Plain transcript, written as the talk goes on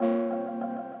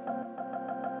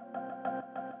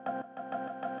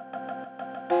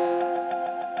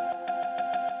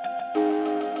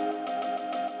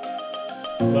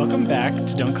Welcome back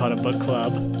to Don't Call It a Book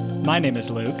Club. My name is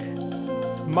Luke.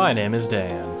 My name is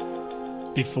Dan.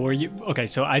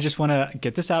 So I just want to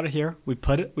get this out of here. We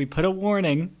put a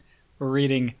warning. We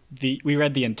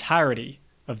read the entirety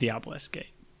of the Obelisk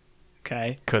Gate.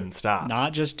 Okay? Couldn't stop.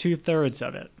 Not just 2/3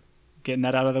 of it. Getting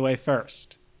that out of the way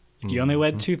first. If you only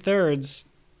read 2/3,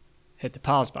 hit the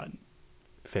pause button.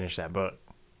 Finish that book.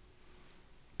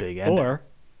 Big ending. Or,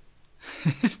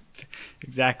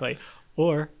 exactly.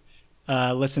 Or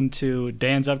listen to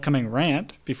Dan's upcoming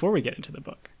rant before we get into the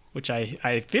book, which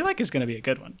I feel like is going to be a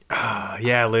good one.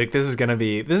 Yeah, Luke, this is gonna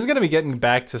be getting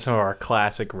back to some of our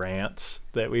classic rants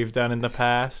that we've done in the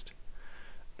past.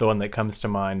 The one that comes to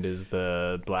mind is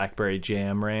the Blackberry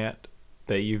Jam rant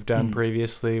that you've done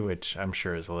previously, which I'm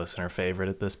sure is a listener favorite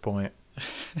at this point.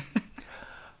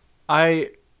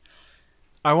 I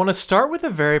want to start with a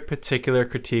very particular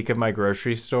critique of my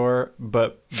grocery store,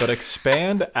 but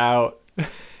expand out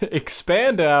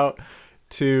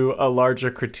to a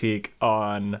larger critique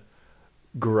on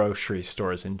grocery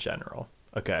stores in general.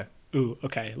 Okay. Ooh,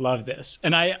 okay. Love this.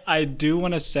 And I do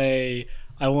want to say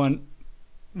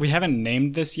we haven't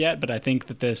named this yet, but I think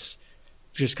that this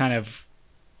just kind of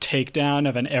takedown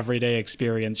of an everyday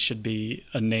experience should be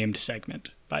a named segment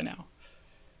by now.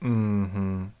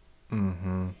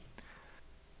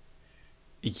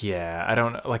 Yeah, I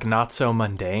don't like not so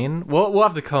mundane. We'll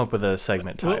have to come up with a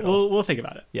segment title. We'll think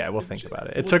about it. Yeah, we'll think about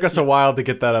it. It took us a while to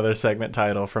get that other segment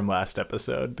title from last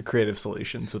episode, The Creative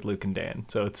Solutions with Luke and Dan.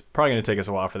 So it's probably going to take us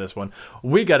a while for this one.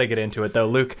 We got to get into it though.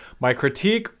 Luke, my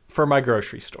critique for my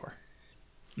grocery store.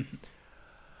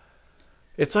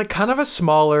 It's like kind of a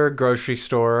smaller grocery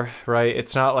store, right?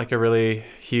 It's not like a really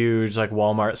huge like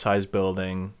Walmart sized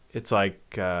building. It's like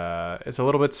it's a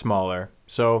little bit smaller.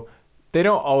 So they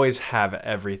don't always have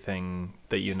everything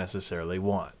that you necessarily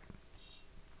want.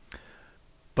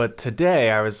 But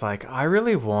today I was like, I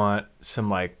really want some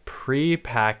like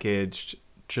pre-packaged,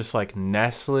 just like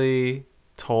Nestle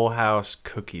Toll House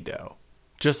cookie dough.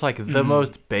 Just like the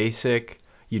most basic,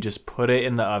 you just put it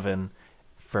in the oven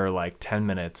for like 10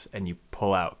 minutes and you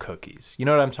pull out cookies. You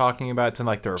know what I'm talking about? It's in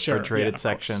like the refrigerated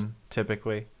section,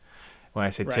 typically. When I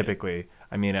say typically,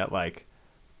 I mean at like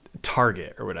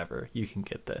Target or whatever, you can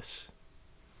get this.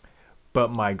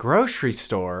 But my grocery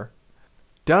store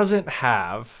doesn't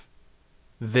have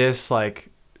this like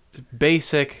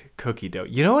basic cookie dough.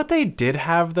 You know what they did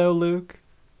have though, Luke?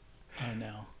 Oh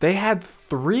no. They had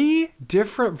 3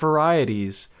 different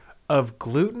varieties of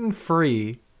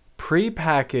gluten-free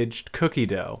pre-packaged cookie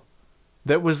dough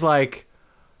that was like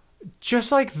just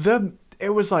like it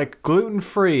was like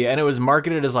gluten-free and it was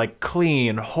marketed as like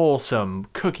clean, wholesome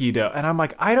cookie dough. And I'm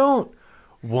like, I don't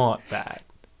want that.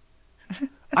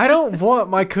 I don't want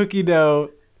my cookie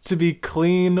dough to be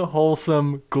clean,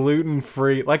 wholesome,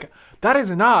 gluten-free. Like, that is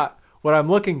not what I'm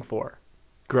looking for,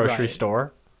 grocery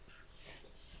store.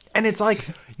 And it's like,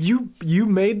 you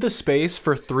made the space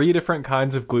for 3 different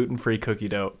kinds of gluten-free cookie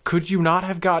dough. Could you not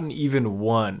have gotten even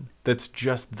one that's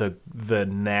just the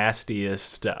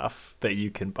nastiest stuff that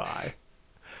you can buy?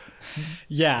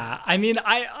 Yeah, I mean,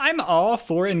 I'm all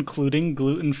for including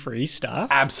gluten-free stuff.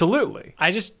 Absolutely.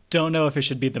 I just don't know if it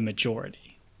should be the majority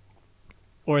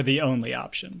or the only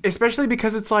option. Especially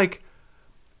because it's like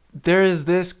there is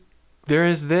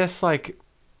this like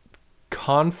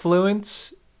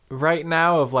confluence right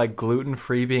now of like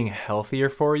gluten-free being healthier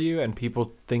for you and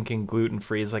people thinking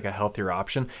gluten-free is like a healthier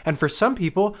option. And for some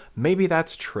people, maybe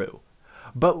that's true.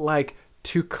 But like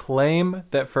to claim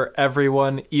that for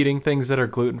everyone eating things that are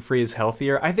gluten-free is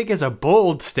healthier, I think is a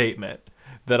bold statement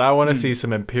that I want to see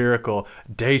some empirical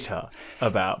data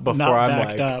about before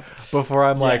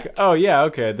I'm like, oh yeah,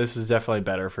 okay, this is definitely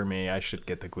better for me. I should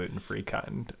get the gluten-free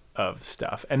kind of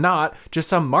stuff and not just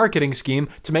some marketing scheme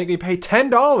to make me pay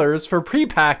 $10 for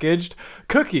prepackaged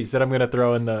cookies that I'm going to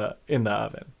throw in the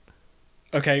oven.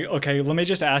 Okay, let me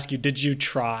just ask you, did you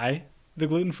try the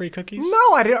gluten-free cookies?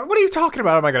 No, I didn't. What are you talking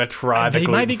about? Am I going to try the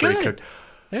gluten-free cookies?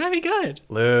 They might be good.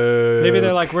 Luke. Maybe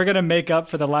they're like, we're going to make up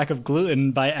for the lack of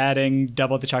gluten by adding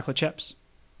double the chocolate chips.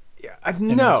 Yeah,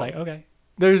 no. It's like, okay.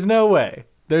 There's no way.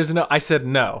 I said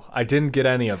no. I didn't get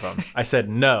any of them. I said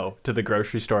no to the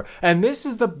grocery store. And this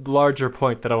is the larger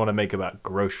point that I want to make about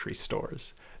grocery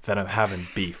stores that I'm having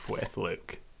beef with,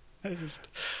 Luke.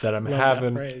 That I'm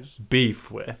having beef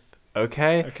with.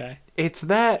 Okay? Okay. It's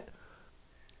that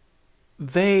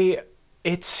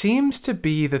it seems to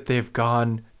be that they've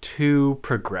gone too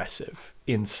progressive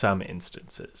in some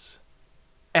instances.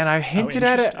 And I hinted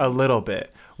at it a little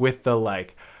bit with the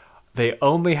like, they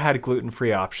only had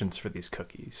gluten-free options for these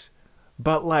cookies.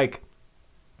 But like,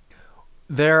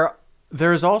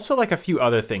 there's also like a few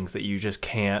other things that you just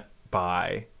can't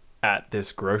buy at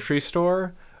this grocery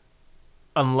store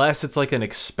unless it's like an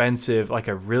expensive, like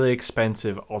a really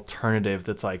expensive alternative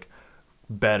that's like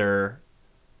better.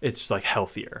 It's like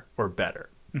healthier or better.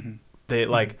 They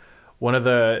like one of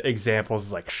the examples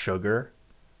is like sugar.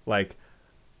 Like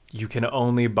you can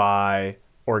only buy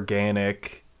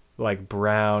organic like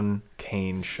brown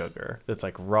cane sugar. That's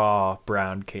like raw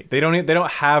brown cane. They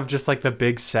don't have just like the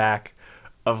big sack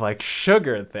of like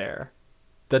sugar there.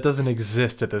 That doesn't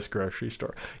exist at this grocery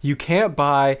store. You can't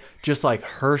buy just like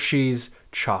Hershey's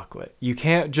chocolate. You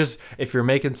can't just, if you're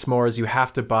making s'mores, you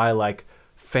have to buy like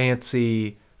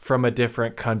fancy from a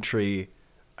different country.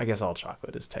 I guess all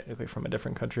chocolate is technically from a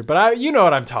different country, but you know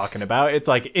what I'm talking about. It's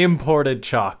like imported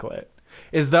chocolate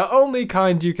is the only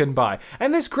kind you can buy.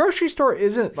 And this grocery store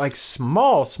isn't like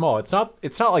small. It's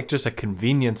not like just a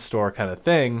convenience store kind of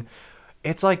thing.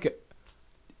 It's like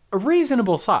a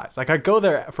reasonable size. Like I go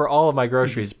there for all of my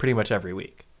groceries pretty much every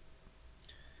week.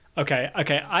 Okay.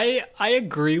 I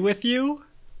agree with you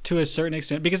to a certain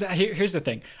extent because here's the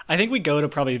thing. I think we go to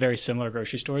probably very similar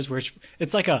grocery stores where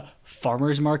it's like a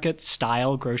farmer's market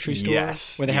style grocery store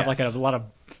where they have like a lot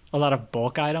of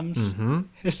bulk items.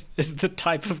 Is the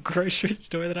type of grocery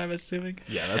store that I'm assuming.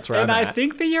 Yeah, that's right. And I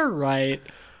think that you're right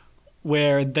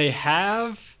where they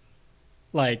have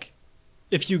like,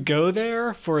 if you go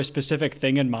there for a specific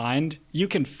thing in mind, you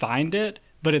can find it,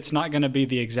 but it's not going to be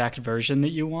the exact version that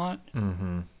you want.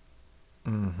 And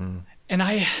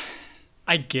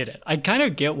I get it. I kind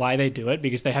of get why they do it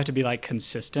because they have to be like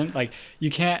consistent. Like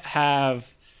you can't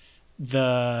have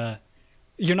you're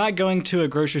not going to a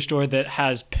grocery store that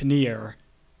has paneer,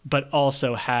 but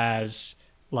also has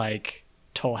like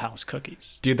Toll House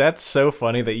cookies. Dude, that's so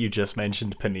funny that you just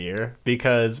mentioned paneer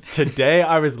because today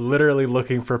I was literally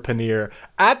looking for paneer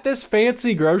at this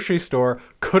fancy grocery store,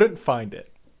 couldn't find it.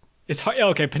 It's hard.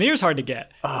 Okay, paneer's hard to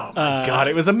get. Oh my God,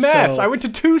 it was a mess. I went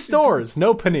to 2 stores,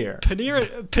 no paneer.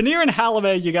 Paneer and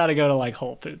halibut, you got to go to like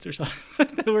Whole Foods or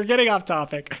something. We're getting off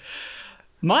topic.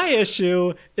 My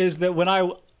issue is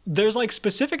that there's like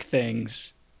specific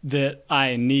things that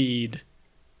I need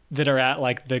that are at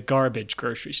like the garbage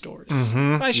grocery stores.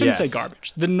 I shouldn't say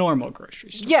garbage, the normal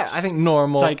grocery stores. Yeah, I think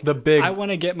normal, it's like the big. I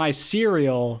want to get my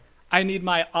cereal. I need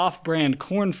my off-brand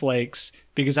cornflakes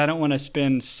because I don't want to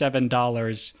spend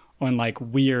 $7 on like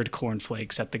weird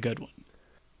cornflakes at the good one.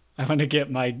 I want to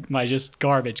get my just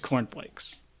garbage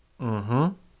cornflakes.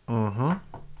 And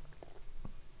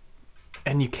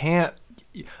you can't,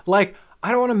 like,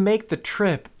 I don't want to make the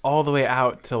trip all the way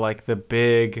out to like the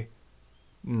big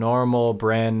normal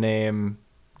brand name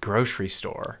grocery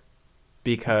store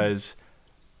because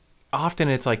often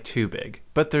it's like too big.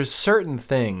 But there's certain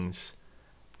things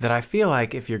that I feel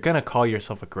like if you're going to call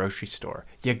yourself a grocery store,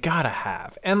 you gotta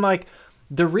have. And like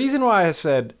the reason why I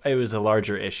said it was a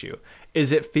larger issue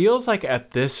is it feels like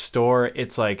at this store,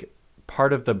 it's like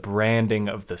part of the branding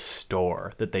of the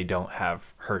store that they don't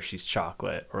have Hershey's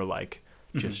chocolate or like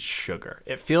just sugar.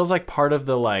 It feels like part of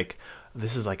the like,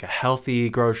 this is like a healthy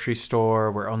grocery store.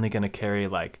 We're only going to carry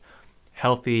like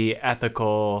healthy,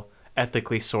 ethically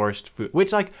sourced food,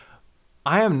 which like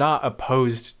I am not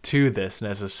opposed to this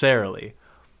necessarily.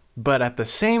 But at the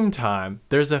same time,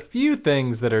 there's a few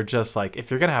things that are just like,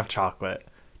 if you're going to have chocolate,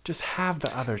 just have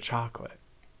the other chocolate.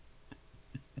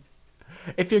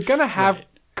 If you're going to have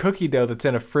cookie dough that's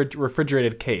in a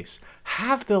refrigerated case,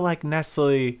 have the like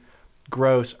Nestle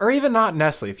gross, or even not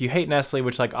Nestle. If you hate Nestle,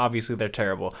 which like obviously they're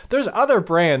terrible, there's other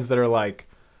brands that are like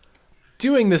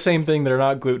doing the same thing that are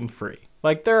not gluten-free.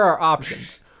 Like there are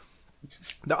options.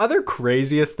 The other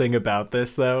craziest thing about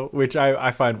this though, which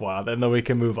I find wild, and then we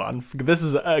can move on. This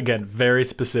is again very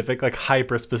specific, like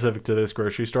hyper specific to this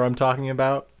grocery store I'm talking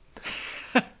about.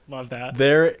 Love that.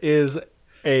 There is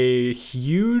a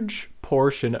huge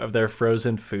portion of their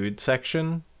frozen food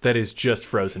section that is just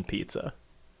frozen pizza.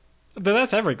 But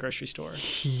that's every grocery store.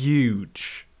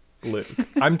 Huge, Luke.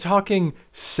 I'm talking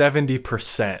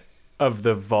 70% of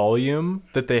the volume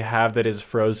that they have that is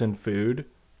frozen food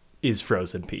is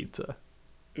frozen pizza.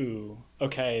 Ooh,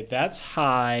 okay, that's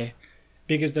high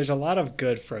because there's a lot of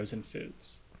good frozen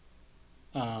foods.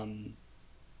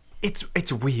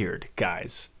 It's weird,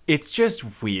 guys. It's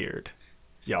just weird,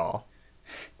 y'all.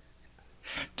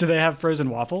 Do they have frozen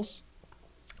waffles?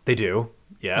 They do,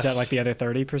 yes. Is that like the other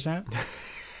 30%?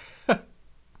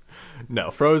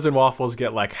 No, frozen waffles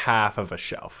get like half of a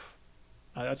shelf.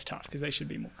 That's tough because they should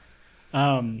be more.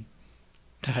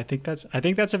 I think that's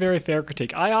a very fair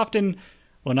critique. I often,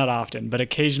 well, not often, but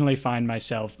occasionally find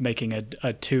myself making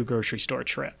a 2 grocery store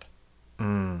trip.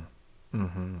 I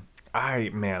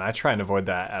try and avoid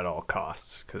that at all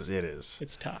costs because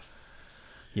it's tough.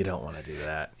 You don't want to do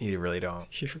that. You really don't.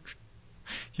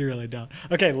 You really don't.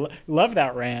 Okay, love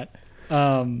that rant.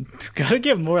 Gotta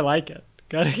get more like it.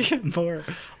 Gotta get more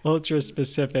ultra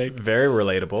specific Very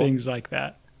relatable. things like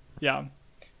that. Yeah,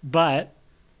 but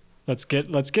let's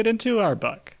get into our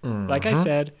book. Like I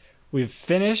said, we've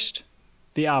finished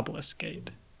the Obelisk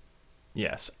Gate.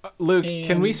 Yes. Luke,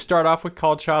 can we start off with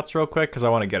called shots real quick? Because I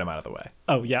want to get them out of the way.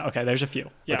 Oh yeah, okay. There's a few.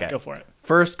 Yeah, Okay. go for it.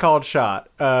 First called shot,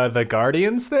 the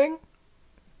Guardians thing,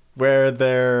 where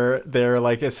they're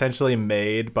like essentially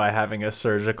made by having a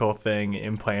surgical thing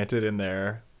implanted in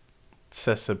their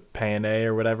Cesapane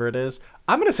or whatever it is.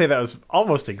 I'm gonna say that was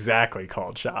almost exactly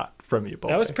called shot from you, boy.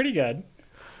 That was pretty good.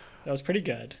 That was pretty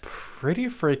good. pretty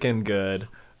freaking good.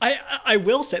 I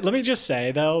will say, let me just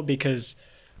say though, because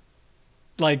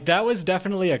like that was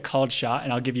definitely a called shot,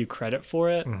 and I'll give you credit for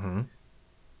it.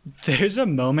 There's a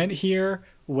moment here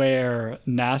where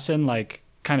Nassan like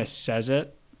kind of says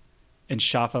it, and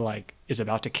Shafa like is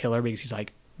about to kill her because he's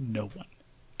like, no one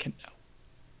can know.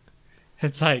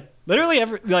 It's like literally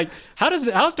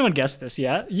how's no one guessed this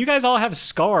yet? You guys all have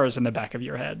scars in the back of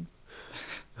your head.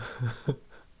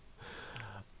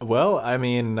 Well, I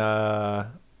mean,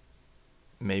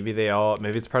 maybe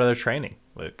it's part of their training,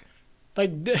 Luke.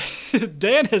 Like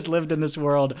Dan has lived in this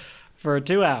world for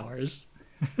 2 hours.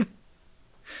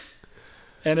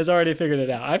 And has already figured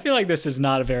it out. I feel like this is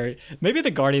not maybe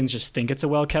the Guardians just think it's a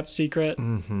well-kept secret,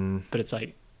 but it's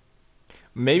like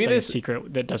Maybe it's like this a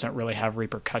secret that doesn't really have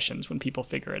repercussions when people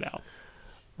figure it out.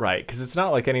 right, because it's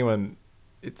not like anyone.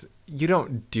 You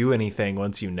don't do anything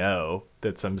once you know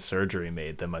that some surgery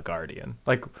made them a Guardian.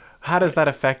 Like, how does that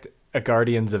affect a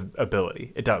Guardian's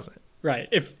ability? It doesn't. Right.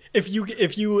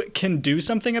 If you can do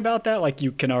something about that, like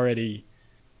you can already,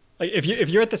 like if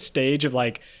you're at the stage of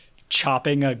like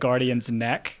chopping a Guardian's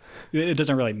neck, it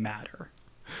doesn't really matter.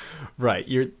 Right.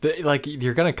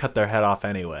 You're gonna cut their head off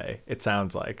anyway. It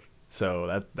sounds like.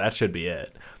 So that should be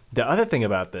it. The other thing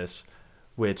about this,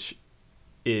 which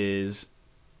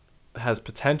has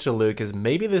potential, Luke, is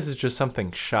maybe this is just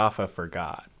something Shafa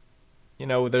forgot. You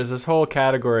know, there's this whole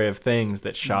category of things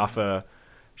that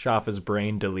Shafa's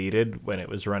brain deleted when it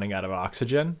was running out of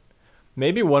oxygen.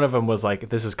 Maybe one of them was like,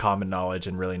 this is common knowledge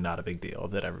and really not a big deal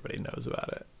that everybody knows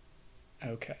about it.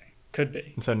 Okay. Could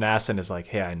be. And so Nassan is like,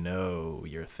 hey, I know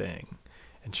your thing.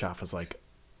 And Shafa's like,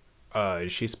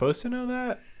 is she supposed to know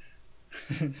that?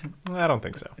 I don't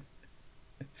think so.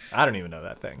 I don't even know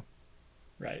that thing.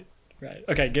 Right.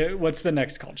 Okay, what's the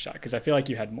next called shot? Because I feel like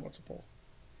you had multiple.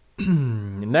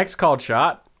 Next called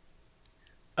shot.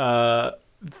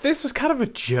 This was kind of a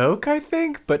joke, I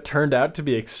think, but turned out to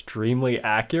be extremely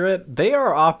accurate. They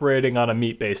are operating on a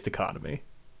meat-based economy.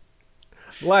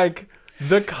 Like,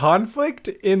 the conflict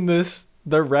in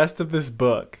the rest of this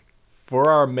book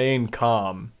for our main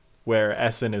comm, where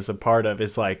Essen is a part of,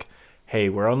 is like, hey,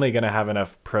 we're only going to have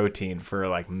enough protein for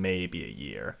like maybe a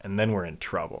year, and then we're in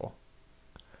trouble.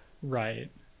 Right.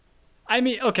 I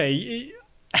mean, okay.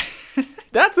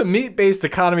 That's a meat-based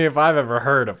economy if I've ever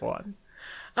heard of one.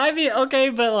 I mean, okay,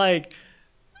 but like,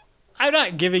 I'm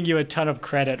not giving you a ton of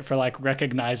credit for like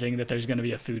recognizing that there's going to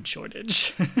be a food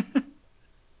shortage.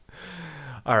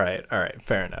 All right,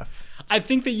 fair enough. I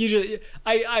think that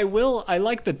I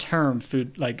like the term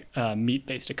food, like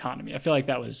meat-based economy. I feel like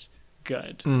that was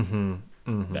good.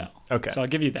 No. Okay. So I'll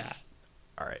give you that.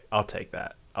 All right, I'll take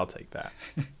that.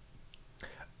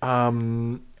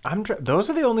 Those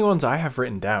are the only ones I have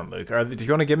written down, Luke. Do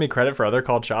you want to give me credit for other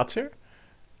called shots here?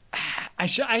 I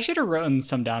should have written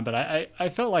some down, but I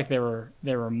felt like there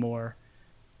were more.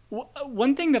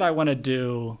 One thing that I want to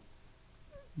do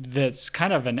that's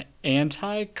kind of an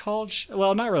anti-called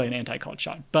well, not really an anti-called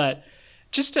shot, but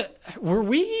just were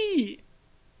we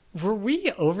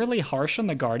overly harsh on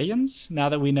the Guardians now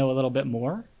that we know a little bit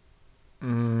more?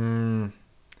 I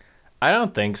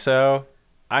don't think so.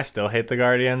 I still hate the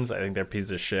Guardians. I think they're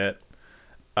pieces of shit.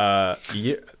 I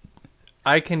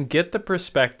can get the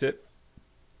perspective.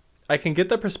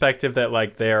 That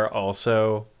like they're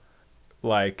also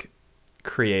like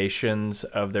creations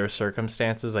of their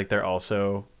circumstances. Like they're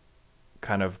also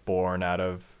kind of born out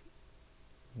of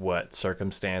what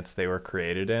circumstance they were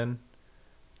created in.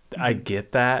 Mm-hmm. I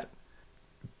get that,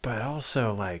 but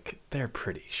also like they're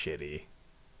pretty shitty.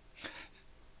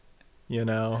 You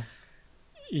know?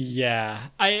 Yeah,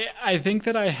 I think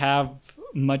that I have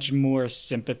much more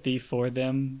sympathy for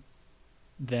them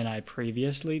than I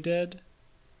previously did.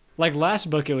 Like last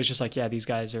book, it was just like, yeah, these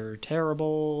guys are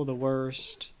terrible, the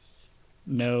worst.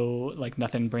 No, like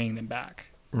nothing bringing them back.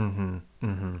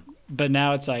 But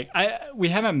now it's like we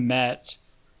haven't met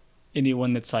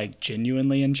anyone that's like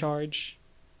genuinely in charge,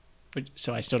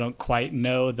 so I still don't quite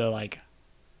know the like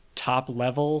top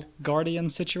level Guardian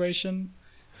situation.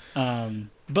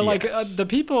 But like Yes. the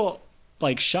people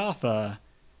like Shafa,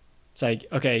 it's like,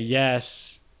 okay,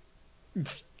 yes,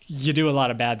 you do a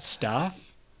lot of bad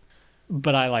stuff,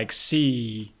 but I like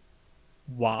see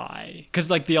why. Because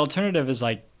like the alternative is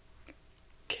like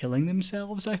killing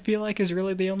themselves, I feel like is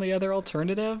really the only other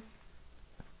alternative.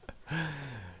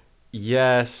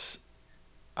 Yes,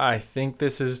 I think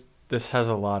this has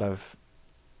a lot of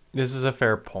this is a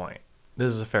fair point.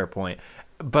 This is a fair point.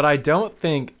 But I don't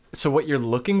think so what you're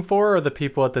looking for are the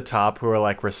people at the top who are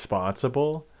like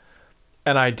responsible.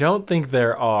 And I don't think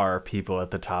there are people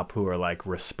at the top who are like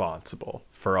responsible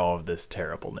for all of this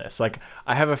terribleness. Like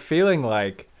I have a feeling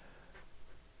like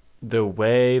the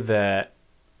way that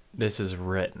this is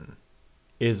written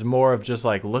is more of just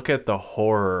like look at the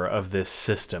horror of this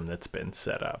system that's been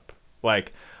set up.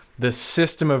 Like the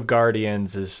system of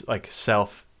Guardians is like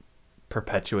self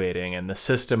perpetuating and the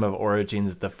system of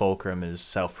Origins the Fulcrum is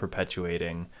self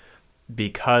perpetuating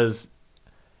because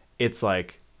it's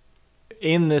like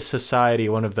in this society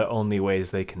one of the only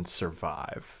ways they can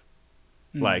survive.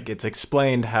 Like it's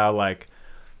explained how like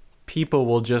people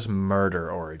will just murder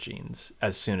Origins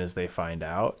as soon as they find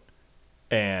out,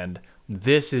 and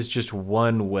this is just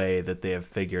one way that they have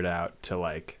figured out to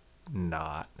like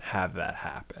not have that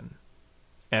happen.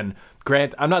 And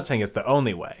grant, I'm not saying it's the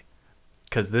only way,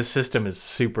 because this system is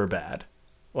super bad.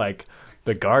 Like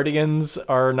the Guardians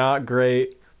are not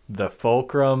great. The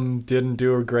Fulcrum didn't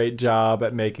do a great job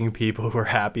at making people who are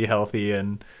happy, healthy,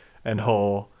 and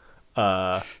whole.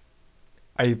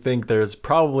 I think there's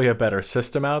probably a better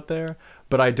system out there,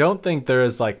 but I don't think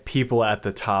there's like people at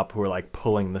the top who are like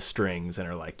pulling the strings and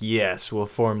are like, yes, we'll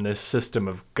form this system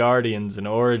of Guardians and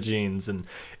Origins and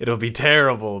it'll be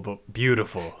terrible but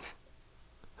beautiful.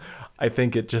 I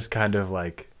think it just kind of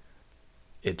like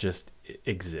it just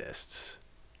exists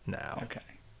now. Okay.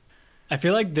 I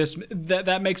feel like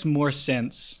that makes more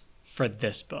sense for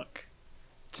this book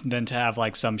than to have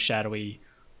like some shadowy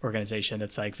organization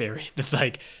that's like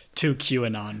too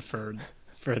QAnon for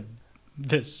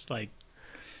this like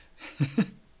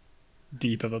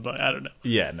deep of a book. I don't know.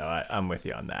 Yeah, no, I'm with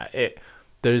you on that.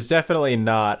 There's definitely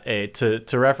not to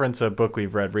reference a book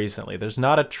we've read recently. There's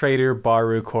not a Trader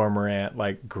Baru Cormorant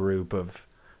like group of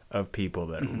people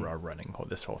that are running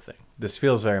this whole thing. This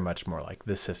feels very much more like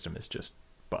this system is just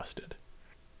busted.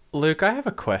 Luke, I have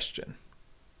a question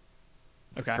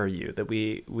for you that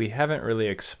we haven't really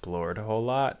explored a whole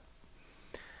lot.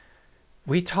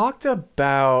 We talked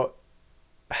about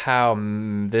how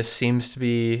this seems to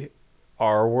be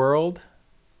our world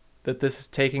that this is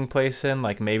taking place in.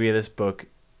 Like maybe this book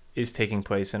is taking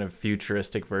place in a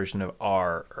futuristic version of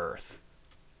our Earth.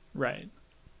 Right.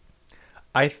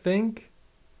 I think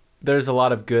there's a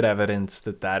lot of good evidence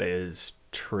that is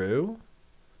true.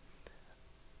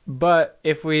 But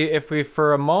if we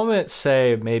for a moment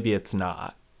say maybe it's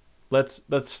not, let's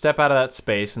step out of that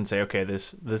space and say, okay,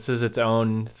 this is its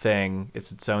own thing.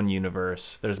 It's its own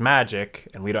universe. There's magic,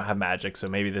 and we don't have magic, so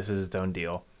maybe this is its own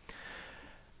deal.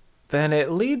 Then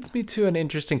it leads me to an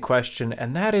interesting question,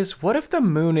 and that is, what if the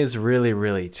moon is really,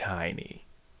 really tiny?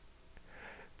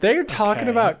 They're talking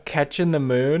about catching the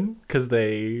moon because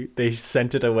they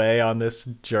sent it away on this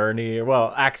journey.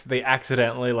 Well, they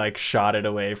accidentally like shot it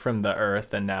away from the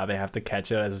Earth, and now they have to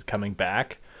catch it as it's coming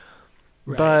back.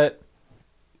 Right. But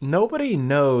nobody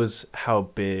knows how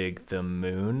big the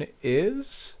moon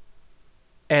is.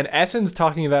 And Essen's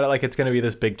talking about it like it's going to be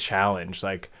this big challenge.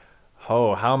 Like,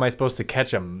 oh, how am I supposed to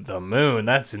catch the moon?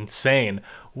 That's insane.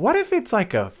 What if it's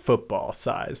like a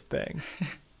football-sized thing?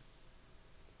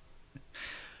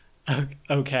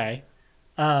 Okay.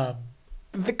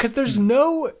 Because there is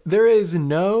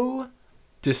no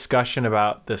discussion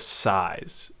about the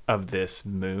size of this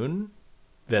moon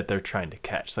that they're trying to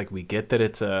catch. Like we get that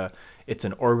it's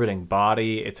an orbiting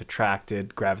body, it's attracted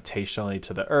gravitationally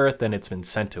to the Earth, and it's been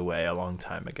sent away a long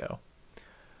time ago.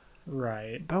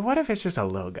 Right. But what if it's just a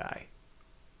little guy?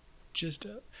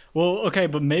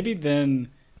 But maybe then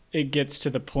it gets to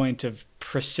the point of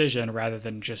precision rather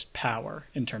than just power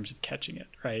in terms of catching it,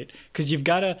 right? Because you've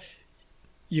got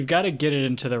to get it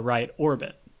into the right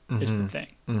orbit is the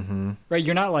thing, right?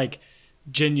 You're not like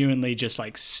genuinely just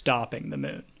like stopping the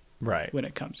moon, right, when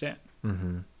it comes in.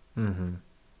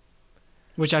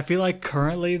 Which I feel like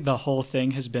currently the whole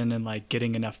thing has been in like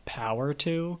getting enough power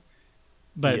to,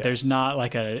 but there's not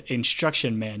like a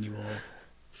instruction manual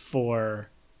for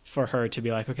her to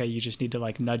be like, okay, you just need to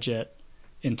like nudge it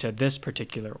into this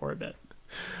particular orbit.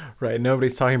 Right.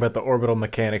 Nobody's talking about the orbital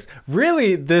mechanics.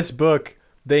 Really, this book,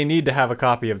 they need to have a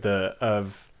copy of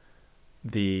Seven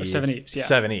Eves, yeah.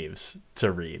 Seven Eves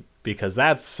to read, because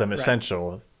that's some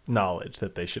essential knowledge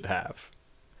that they should have.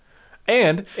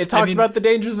 And it talks mean- about the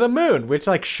dangers of the moon, which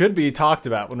like should be talked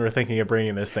about when we're thinking of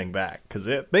bringing this thing back, because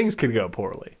things could go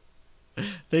poorly.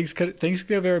 Things could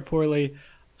go very poorly.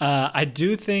 I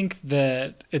do think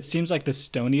that it seems like the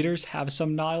Stone Eaters have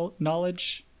some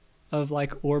knowledge of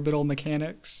like orbital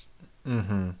mechanics.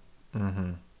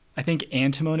 I think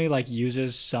Antimony like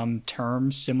uses some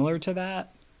term similar to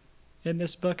that in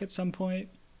this book at some point,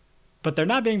 but they're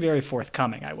not being very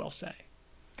forthcoming, I will say.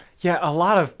 Yeah, a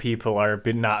lot of people are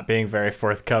not being very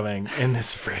forthcoming in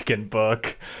this freaking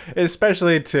book,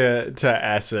 especially to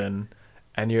Essen.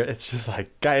 And it's just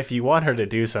like, guy, if you want her to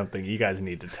do something, you guys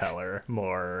need to tell her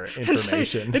more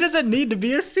information. It doesn't need to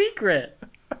be a secret.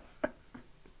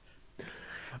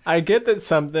 I get that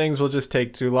some things will just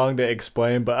take too long to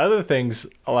explain, but other things,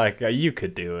 like, you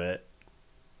could do it.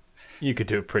 You could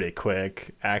do it pretty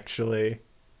quick, actually.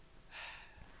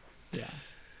 Yeah.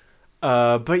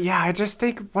 But yeah, I just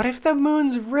think, what if the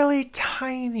moon's really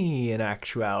tiny in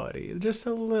actuality? Just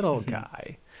a little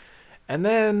guy. And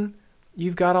then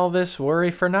you've got all this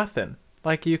worry for nothing.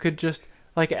 Like, you could just,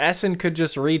 like, Essen could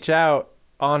just reach out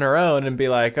on her own and be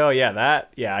like, oh, yeah,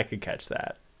 I could catch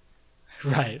that.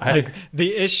 Right. Like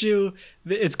the issue,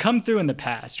 it's come through in the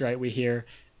past, right? We hear,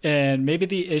 and maybe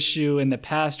the issue in the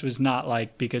past was not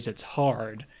like because it's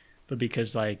hard, but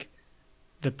because like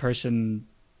the person's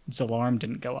alarm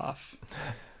didn't go off.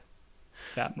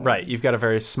 That morning. Right. You've got a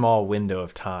very small window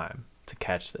of time to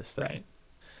catch this thing.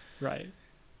 Right.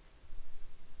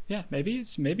 Yeah. Maybe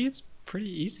it's pretty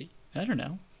easy. I don't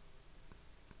know.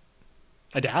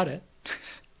 I doubt it.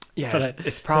 Yeah. But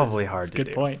it's probably hard to do.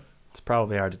 Good point. It's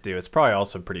probably hard to do. It's probably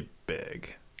also pretty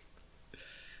big.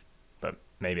 But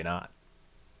maybe not.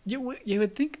 You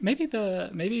would think maybe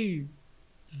the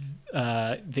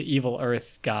Evil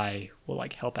Earth guy will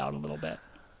like help out a little bit.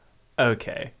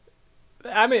 Okay.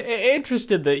 I'm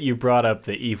interested that you brought up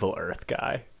the Evil Earth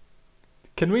guy.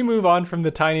 Can we move on from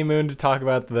the tiny moon to talk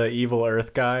about the Evil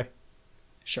Earth guy?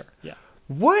 Sure, yeah.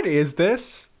 What is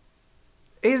this?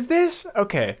 Is this...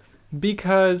 Okay,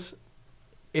 because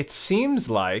it seems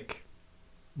like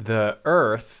the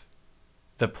Earth,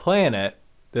 the planet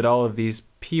that all of these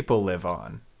people live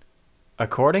on,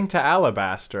 according to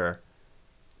Alabaster,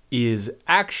 is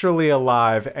actually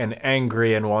alive and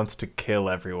angry and wants to kill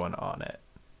everyone on it.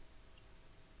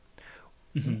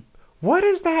 Mm-hmm. What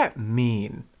does that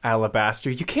mean, Alabaster?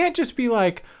 You can't just be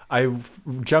like, I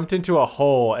jumped into a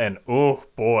hole and, oh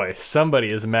boy, somebody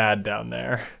is mad down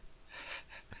there.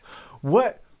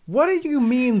 What do you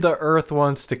mean the Earth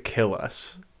wants to kill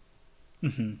us?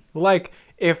 Mm-hmm. Like,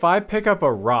 if I pick up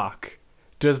a rock,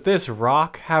 does this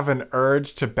rock have an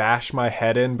urge to bash my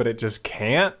head in, but it just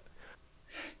can't?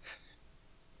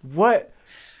 What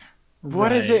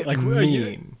does it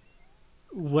mean?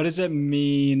 What does it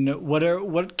mean?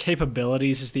 What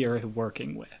capabilities is the Earth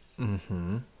working with?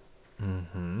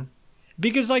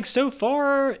 Because like so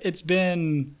far it's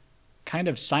been kind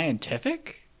of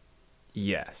scientific.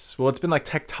 Yes. Well, it's been like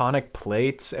tectonic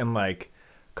plates and like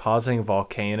causing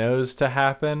volcanoes to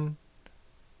happen.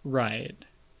 Right.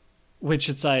 Which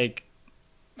it's like,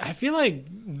 I feel like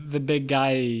the big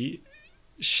guy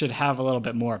should have a little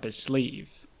bit more up his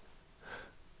sleeve.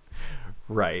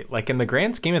 Right. Like in the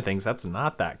grand scheme of things, that's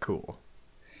not that cool.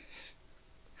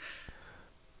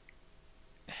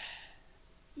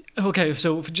 Okay,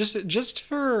 so just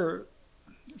for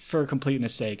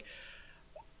completeness sake,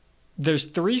 there's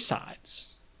 3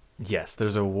 sides. Yes,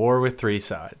 there's a war with 3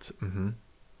 sides. Mm-hmm.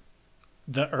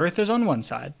 The Earth is on one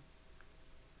side.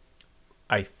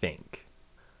 I think.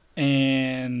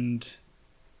 And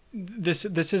this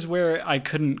is where I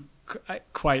couldn't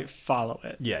quite follow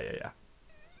it. Yeah.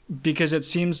 Because it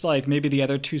seems like maybe the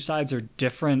other 2 sides are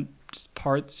different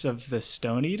parts of the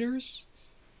Stone Eaters.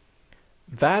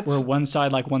 That's where one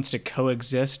side like wants to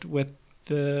coexist with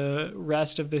the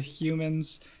rest of the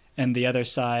humans and the other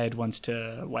side wants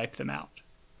to wipe them out.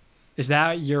 Is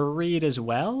that your read as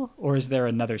well, or is there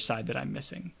another side that I'm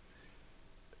missing?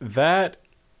 That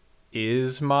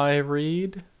is my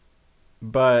read,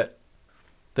 but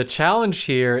the challenge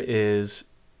here is,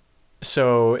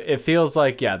 so it feels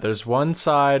like, yeah, there's one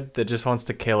side that just wants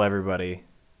to kill everybody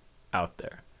out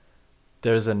there.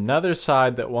 There's another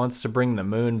side that wants to bring the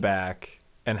moon back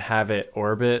and have it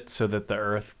orbit so that the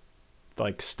Earth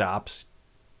like stops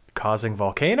causing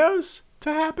volcanoes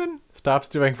to happen, stops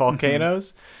doing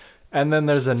volcanoes. And then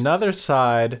there's another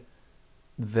side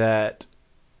that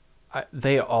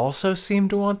they also seem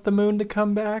to want the moon to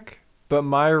come back. But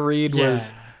my read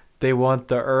was they want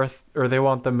the Earth, or they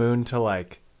want the moon to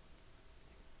like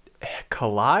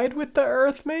collide with the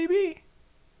Earth, maybe?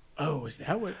 Oh, is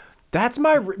that what? That's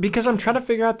because I'm trying to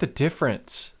figure out the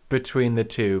difference between the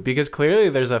two, because clearly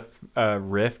there's a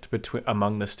rift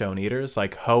among the Stone Eaters.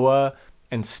 Like Hoa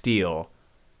and Steel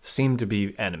seem to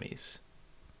be enemies,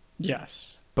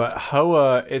 Yes. but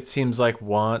Hoa, it seems like,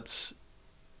 wants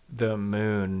the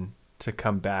moon to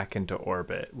come back into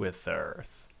orbit with the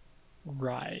Earth,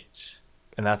 Right.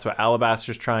 and that's what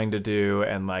Alabaster's trying to do,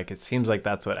 and like it seems like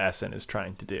that's what Essen is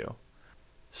trying to do.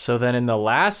 So then in the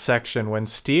last section, when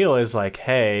Steel is like,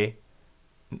 "Hey,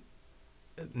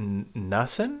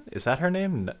 Nussen, is that her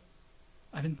name?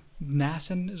 I mean,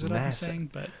 Nassan is what I'm Nassan. saying,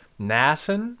 but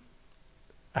Nassen?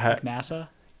 like NASA.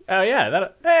 Oh yeah,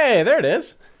 hey, there it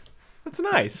is. That's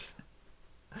nice.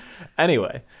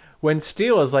 Anyway, when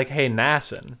Steel is like, "Hey,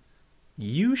 Nassen,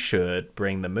 you should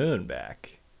bring the moon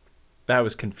back," that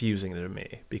was confusing to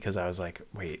me because I was like,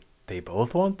 "Wait, they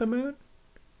both want the moon?"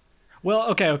 Well,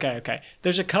 okay.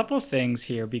 There's a couple things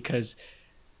here because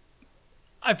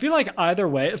I feel like either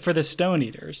way, for the Stone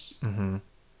Eaters,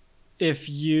 if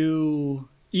you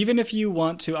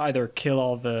want to either kill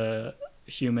all the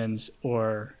humans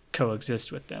or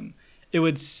coexist with them,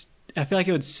 I feel like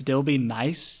it would still be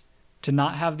nice to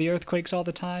not have the earthquakes all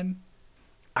the time.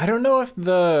 I don't know if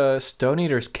the Stone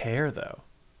Eaters care though,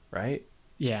 right?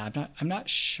 Yeah, I'm not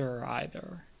sure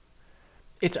either.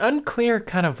 It's unclear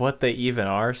kind of what they even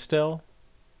are still,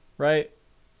 right?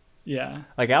 Yeah.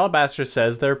 Like Alabaster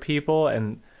says they're people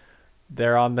and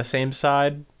they're on the same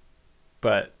side,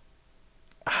 but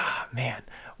man,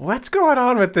 what's going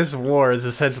on with this war is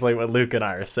essentially what Luke and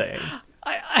I are saying.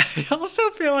 I also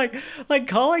feel like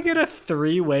calling it a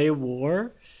three-way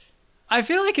war, I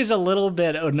feel like is a little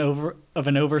bit of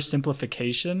an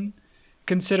oversimplification,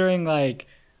 considering like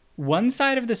one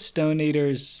side of the Stone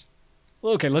Eaters.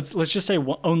 Well, okay, let's just say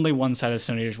only one side of the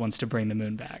Stone Eaters wants to bring the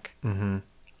moon back. Mm-hmm.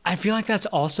 I feel like that's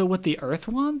also what the Earth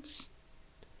wants.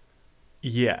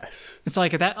 Yes. It's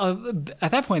like at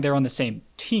that point they're on the same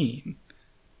team.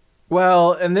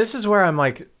 Well, and this is where I'm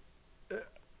like,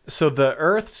 so the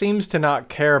Earth seems to not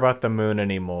care about the moon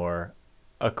anymore,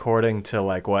 according to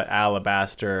like what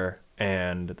Alabaster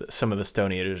and some of the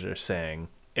Stone Eaters are saying.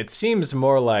 It seems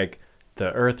more like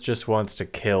the Earth just wants to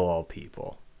kill all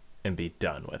people and be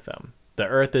done with them. The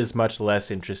Earth is much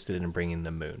less interested in bringing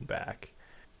the moon back,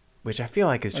 which I feel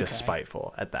like is just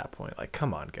spiteful at that point. Like,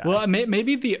 come on, guys. Well,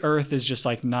 maybe the Earth is just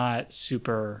like not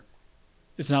super.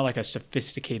 It's not like a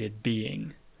sophisticated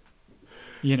being.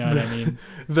 You know what I mean?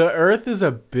 The Earth is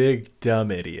a big dumb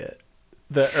idiot.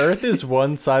 The Earth is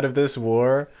one side of this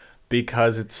war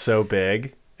because it's so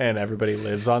big and everybody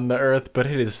lives on the Earth, but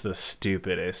it is the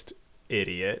stupidest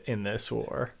idiot in this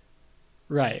war.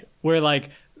 Right. We're like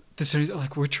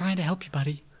we're trying to help you,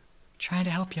 buddy. Trying to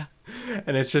help you.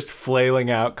 And it's just flailing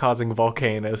out, causing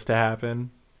volcanoes to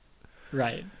happen.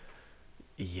 Right.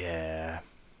 Yeah.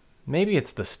 Maybe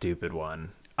it's the stupid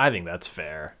one. I think that's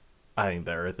fair. I think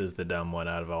the Earth is the dumb one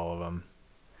out of all of them.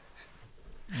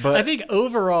 But I think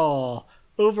overall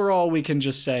we can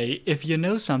just say, if you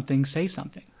know something, say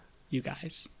something, you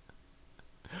guys.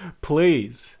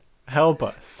 please help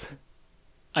us.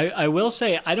 I will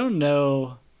say, I don't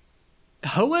know.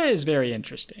 Hoa is very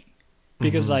interesting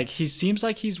because like he seems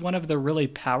like he's one of the really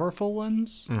powerful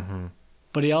ones,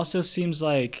 but he also seems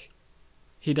like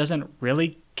he doesn't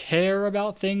really care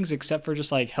about things except for just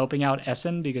like helping out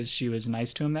Essen because she was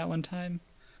nice to him that one time.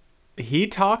 He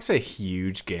talks a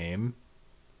huge game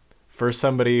for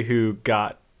somebody who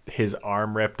got his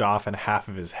arm ripped off and half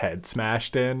of his head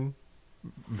smashed in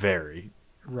very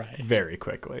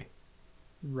quickly.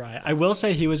 Right. I will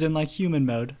say he was in like human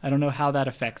mode. I don't know how that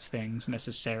affects things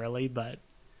necessarily, but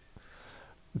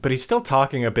he's still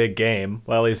talking a big game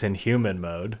while he's in human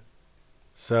mode.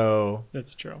 So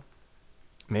that's true.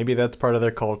 Maybe that's part of their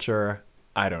culture.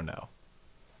 I don't know.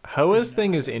 Hoa's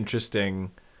thing is interesting.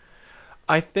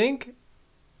 I think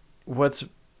what's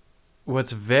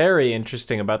very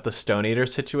interesting about the Stone Eater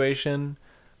situation,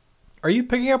 are you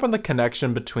picking up on the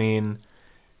connection between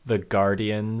the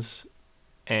Guardians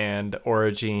and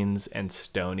Origins and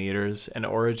Stone Eaters and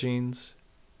Origins?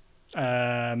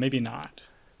 Maybe not.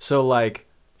 So like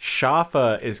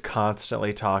Shafa is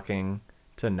constantly talking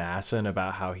to Nassan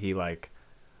about how he like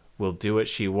will do what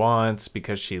she wants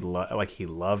because he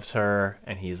loves her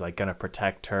and he's like gonna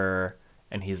protect her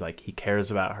and he's like he cares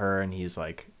about her and he's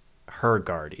like her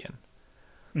guardian.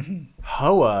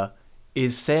 Hoa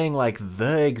is saying like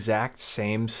the exact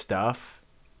same stuff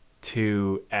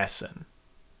to Essen.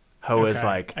 Hoa's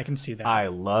like, I can see that. I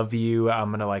love you. I'm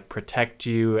going to like protect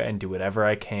you and do whatever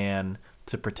I can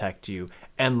to protect you.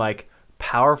 And like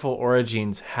powerful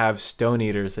Origins have Stone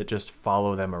Eaters that just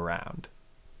follow them around.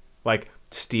 Like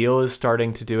Steel is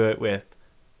starting to do it with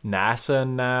Nassan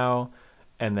now.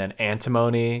 And then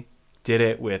Antimony did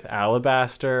it with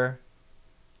alabaster.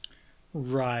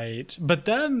 Right. But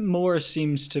that more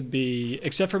seems to be,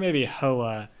 except for maybe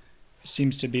Hoa,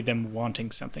 seems to be them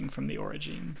wanting something from the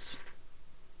Origins.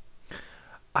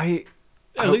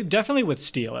 Definitely with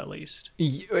steel, at least.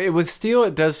 With steel,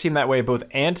 it does seem that way. Both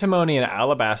antimony and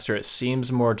alabaster, it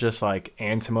seems more just like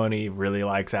antimony really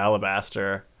likes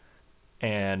alabaster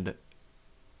and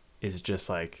is just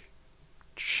like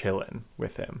chilling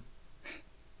with him.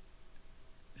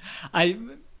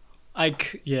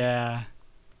 Yeah.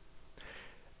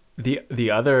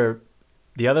 The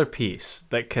other piece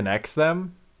that connects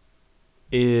them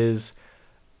is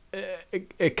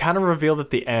it kind of revealed at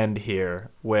the end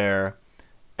here where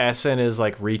Essen is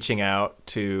like reaching out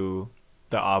to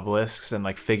the obelisks and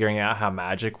like figuring out how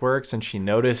magic works, and she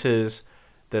notices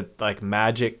that like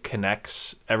magic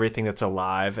connects everything that's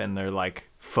alive, and their like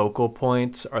focal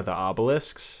points are the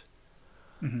obelisks.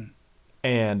 Mm-hmm.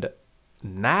 And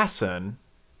Nassun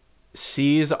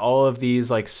sees all of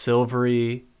these like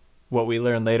silvery, what we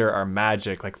learn later are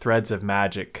magic, like threads of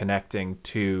magic connecting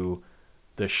to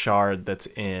the shard that's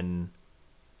in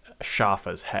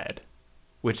Shafa's head,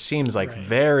 which seems like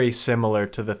very similar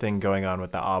to the thing going on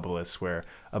with the obelisk, where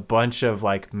a bunch of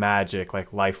like magic,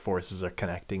 like life forces are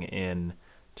connecting in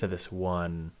to this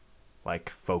one like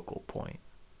focal point.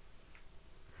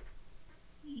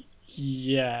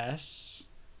 Yes.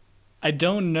 I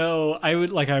don't know. I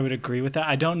would agree with that.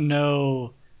 I don't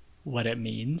know what it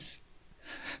means.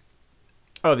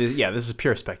 Oh, this is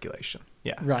pure speculation.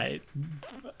 Yeah. Right.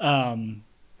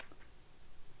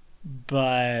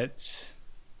 But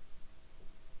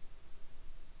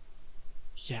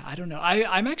yeah, I don't know.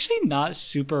 I'm actually not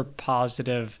super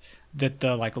positive that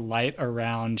the like light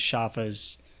around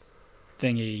Shafa's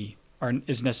thingy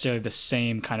is necessarily the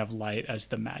same kind of light as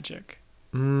the magic.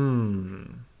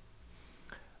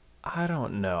 I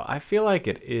don't know. I feel like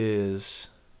it is.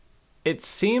 It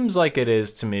seems like it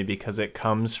is to me because it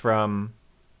comes from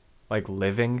like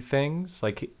living things.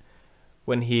 Like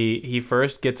when he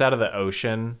first gets out of the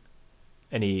ocean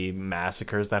and he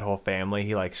massacres that whole family,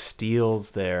 he like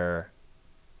steals their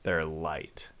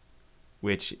light.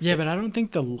 Which yeah, but I don't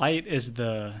think the light is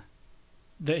that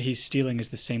he's stealing is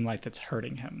the same light that's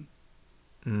hurting him.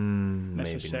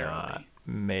 Necessarily.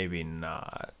 Maybe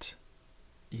not.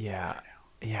 Yeah,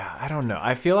 I don't know.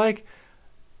 I feel like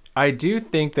I do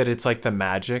think that it's like the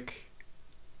magic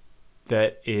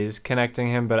that is connecting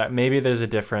him, but maybe there's a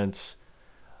difference.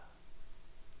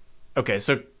 Okay,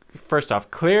 so first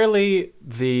off, clearly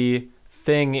the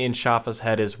thing in Shafa's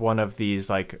head is one of these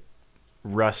like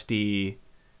rusty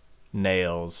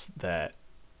nails that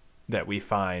we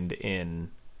find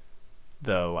in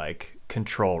the like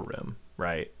control room,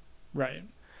 right? Right.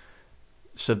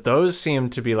 So those seem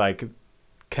to be like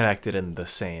connected in the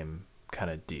same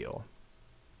kind of deal.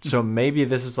 So maybe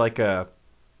this is like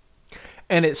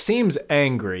and it seems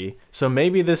angry, so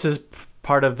maybe this is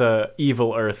part of the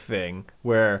evil Earth thing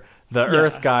where the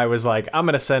Earth guy was like, I'm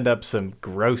going to send up some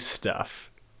gross stuff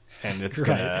and it's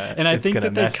going to And I think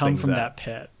that they come from that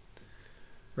pit.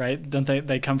 Right? Don't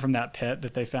they come from that pit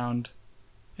that they found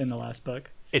in the last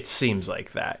book? It seems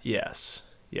like that. Yes.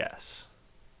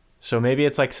 So maybe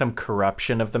it's like some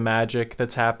corruption of the magic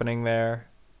that's happening there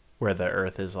where the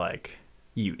Earth is like,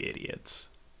 you idiots.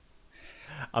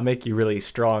 I'll make you really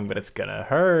strong, but it's going to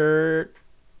hurt.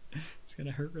 It's going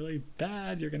to hurt really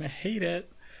bad. You're going to hate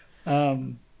it.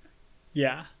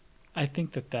 Yeah. I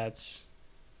think that's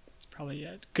probably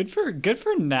it. Good for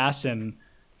Nassun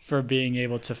for being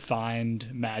able to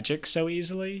find magic so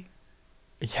easily.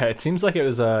 Yeah, it seems like it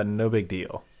was no big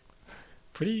deal.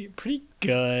 Pretty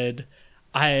good.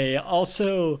 I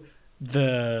also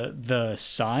the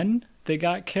son that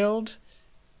got killed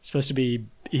supposed to be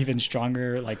even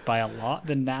stronger, like by a lot,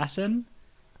 than Nassun.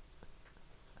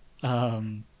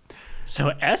 So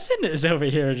Essen is over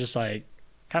here just like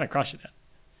kind of crushing it.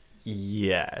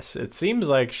 Yes, it seems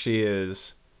like she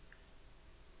is.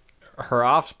 Her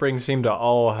offspring seem to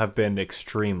all have been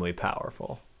extremely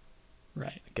powerful.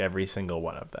 Right. Like every single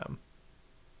one of them.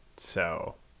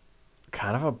 So,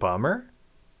 kind of a bummer.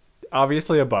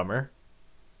 Obviously a bummer.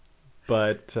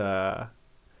 But,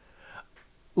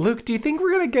 Luke, do you think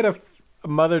we're going to get a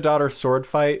mother-daughter sword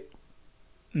fight?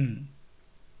 Do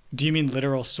you mean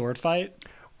literal sword fight?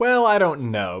 Well, I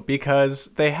don't know, because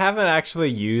they haven't actually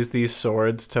used these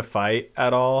swords to fight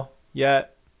at all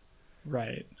yet.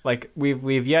 Right. Like,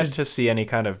 we've yet to see any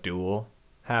kind of duel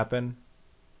happen.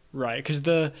 Right, because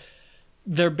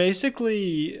they're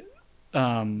basically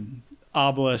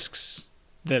obelisks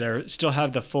that still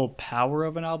have the full power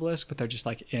of an obelisk, but they're just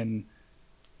like in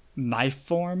knife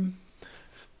form.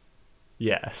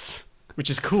 Yes. which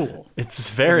is cool.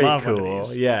 It's very love one of cool.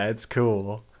 these. Yeah, it's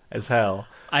cool as hell.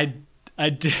 I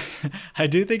do, I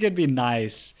do think it'd be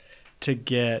nice to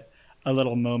get a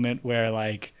little moment where,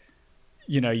 like,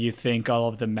 you think all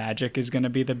of the magic is going to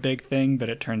be the big thing, but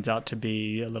it turns out to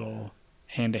be a little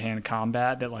hand-to-hand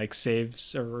combat that, like,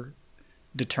 saves or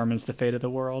determines the fate of the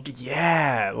world.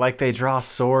 Yeah, like they draw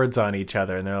swords on each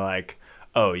other and they're like,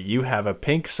 oh, you have a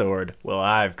pink sword. Well,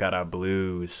 I've got a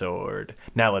blue sword.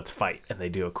 Now let's fight. And they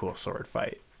do a cool sword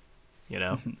fight,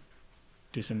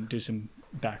 Do some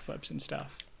backflips and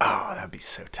stuff. Oh, that'd be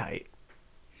so tight.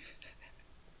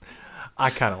 I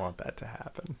kind of want that to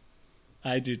happen.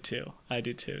 I do too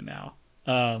now.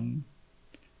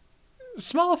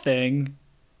 Small thing,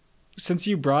 since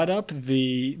you brought up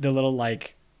the little,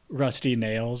 like, rusty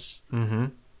nails, Mm-hmm.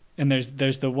 and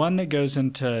there's the one that goes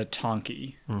into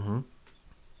Tonki, Mm-hmm.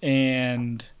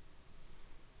 and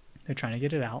they're trying to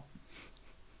get it out.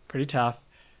 Pretty tough.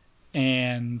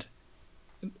 And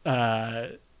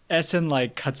Essen,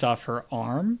 like, cuts off her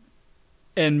arm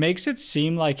and makes it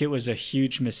seem like it was a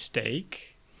huge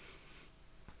mistake.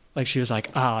 Like, she was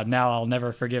like, now I'll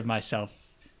never forgive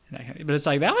myself. But it's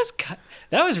like, that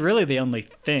was really the only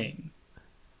thing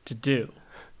to do,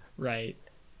 right?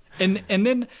 And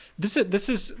then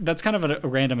that's kind of a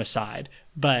random aside,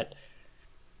 but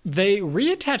they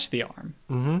reattach the arm.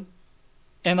 Mm-hmm.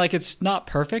 And, like, it's not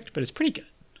perfect, but it's pretty good.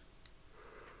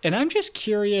 And I'm just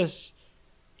curious,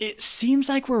 it seems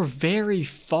like we're very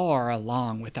far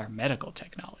along with our medical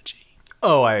technology.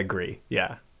 Oh, I agree.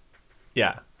 Yeah.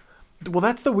 Yeah. Well,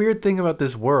 that's the weird thing about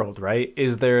this world, right?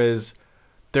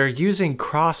 They're using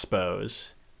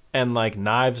crossbows and, like,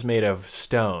 knives made of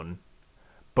stone.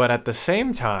 But at the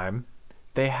same time,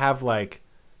 they have, like,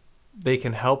 they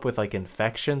can help with, like,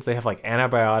 infections. They have, like,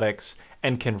 antibiotics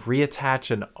and can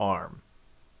reattach an arm.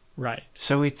 Right.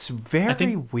 So it's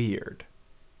very weird.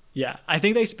 Yeah. I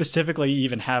think they specifically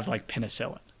even have, like,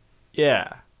 penicillin.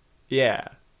 Yeah. Yeah.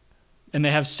 And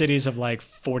they have cities of, like,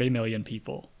 40 million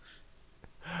people.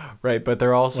 Right, but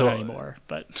they're also Not anymore,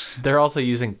 but they're also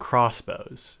using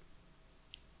crossbows.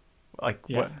 Like,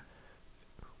 yeah.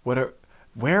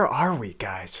 where are we,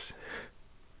 guys?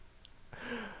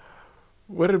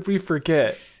 What did we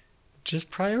forget?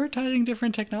 Just prioritizing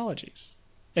different technologies.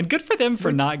 And good for them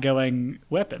for not going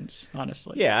weapons,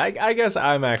 honestly. Yeah, I guess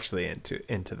I'm actually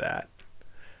into that.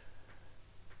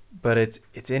 But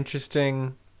it's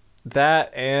interesting,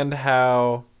 that and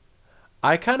how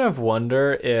I kind of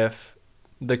wonder if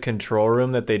the control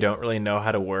room that they don't really know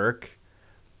how to work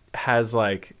has,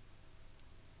 like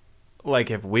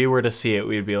if we were to see it,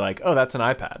 we'd be like, oh, that's an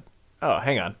iPad. Oh,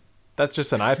 hang on. That's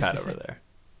just an iPad over there.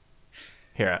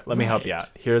 Here, let me help you out.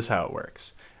 Here's how it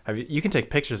works. You can take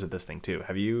pictures of this thing too.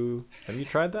 Have you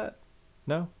tried that?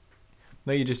 No?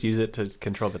 No, you just use it to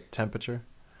control the temperature?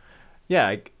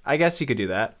 Yeah, I guess you could do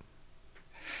that.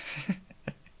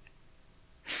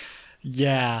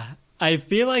 Yeah. I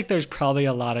feel like there's probably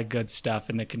a lot of good stuff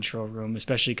in the control room,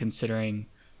 especially considering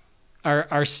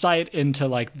our sight into,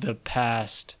 like, the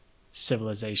past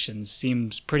civilizations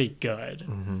seems pretty good.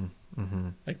 Mm-hmm. Mm-hmm.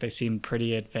 Like, they seem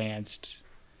pretty advanced.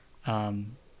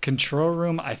 Control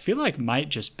room, I feel like, might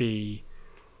just be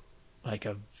like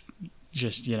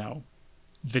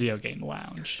video game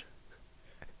lounge.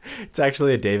 It's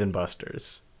actually a Dave &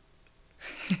 Buster's.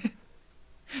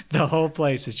 The whole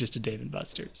place is just a Dave &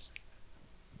 Buster's.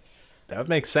 That would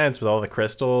make sense with all the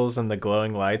crystals and the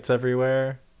glowing lights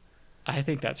everywhere. I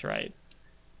think that's right.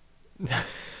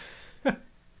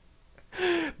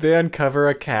 They uncover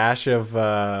a cache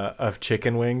of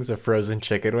chicken wings, of frozen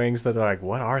chicken wings, that they're like,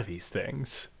 what are these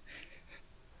things?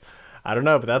 I don't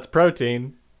know, but that's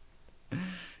protein.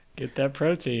 Get that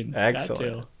protein.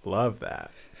 Excellent. Love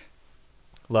that.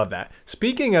 Love that.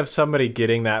 Speaking of somebody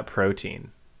getting that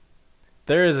protein,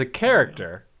 there is a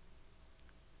character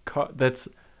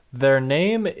their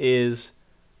name is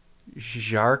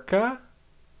Hjarka,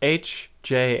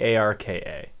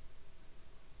 Hjarka.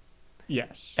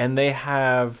 Yes. And they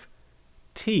have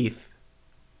teeth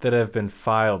that have been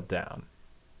filed down,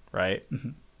 right? Mm-hmm.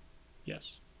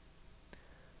 Yes.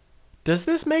 Does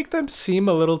this make them seem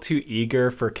a little too eager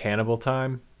for cannibal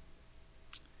time?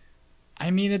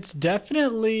 I mean, it's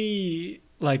definitely,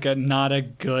 like, not a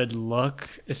good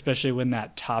look, especially when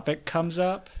that topic comes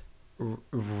up.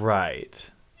 Right.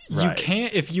 You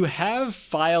can't, if you have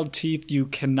filed teeth, you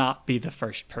cannot be the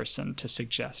first person to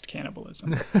suggest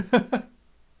cannibalism.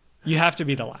 You have to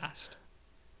be the last.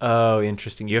 Oh,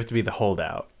 interesting. You have to be the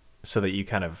holdout so that you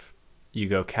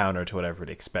go counter to whatever it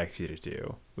expects you to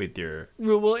do with your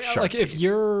sharp teeth.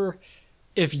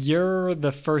 if you're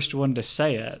the first one to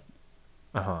say it,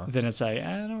 Uh-huh. then it's like,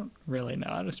 I don't really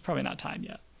know. It's probably not time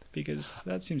yet. because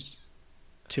that seems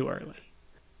too early.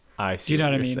 I see. Do you know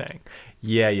what I you're mean? saying.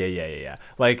 Yeah.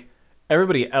 Like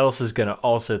everybody else is gonna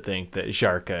also think that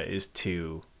Jarka is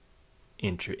too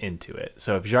into it.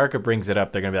 So if Jarka brings it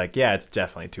up, they're gonna be like, yeah, it's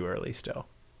definitely too early still.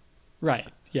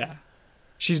 Right. Yeah.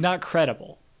 She's not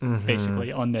credible,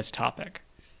 basically, on this topic.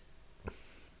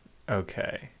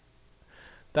 Okay.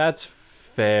 That's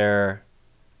fair.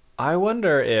 I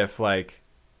wonder if, like,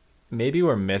 maybe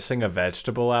we're missing a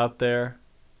vegetable out there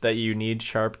that you need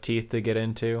sharp teeth to get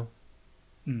into.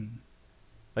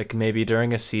 Like, maybe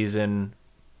during a season,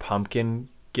 pumpkin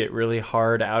get really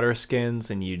hard outer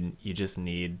skins and you just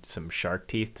need some shark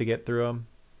teeth to get through them.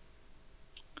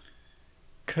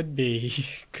 Could be.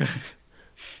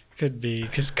 Could be.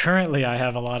 Because currently I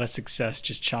have a lot of success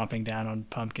just chomping down on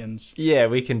pumpkins. Yeah,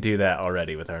 we can do that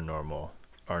already with our normal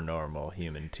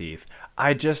human teeth.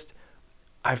 I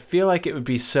feel like it would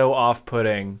be so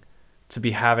off-putting to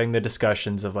be having the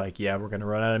discussions of like, yeah, we're going to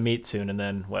run out of meat soon. And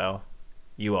then, well,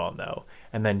 you all know.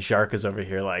 And then Jarka's over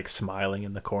here like smiling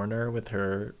in the corner with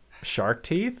her shark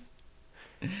teeth.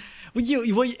 Well,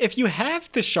 if you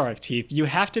have the shark teeth, you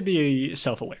have to be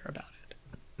self-aware about it.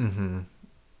 Mm-hmm.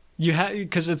 You have,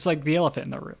 because it's like the elephant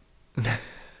in the room.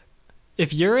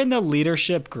 If you're in the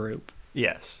leadership group,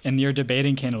 yes, and you're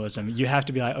debating cannibalism, you have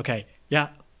to be like, okay, yeah,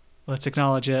 let's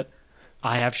acknowledge it.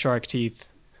 I have shark teeth.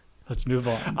 Let's move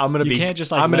on. I'm gonna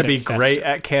be great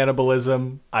at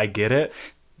cannibalism. I get it.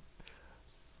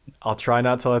 I'll try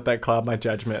not to let that cloud my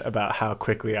judgment about how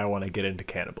quickly I want to get into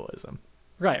cannibalism.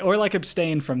 Right, or like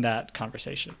abstain from that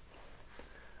conversation.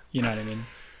 You know what I mean?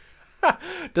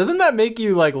 Doesn't that make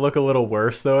you like look a little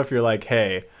worse though if you're like,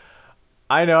 hey,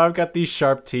 I know I've got these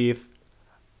sharp teeth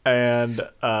and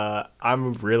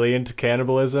I'm really into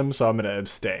cannibalism, so I'm going to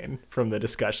abstain from the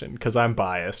discussion because I'm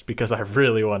biased because I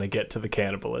really want to get to the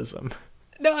cannibalism.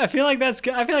 No, I feel like that's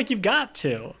good. I feel like you've got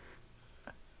to.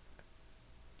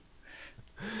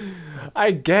 I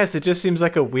guess it just seems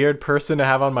like a weird person to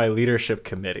have on my leadership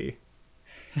committee.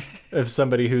 Of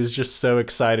somebody who's just so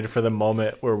excited for the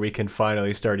moment where we can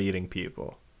finally start eating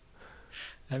people.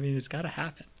 I mean, it's got to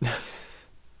happen.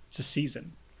 It's a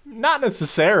season. Not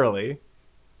necessarily.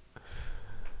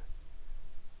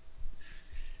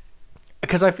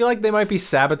 Because I feel like they might be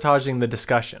sabotaging the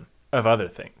discussion of other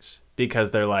things.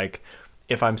 Because they're like,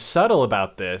 if I'm subtle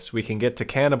about this, we can get to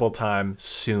cannibal time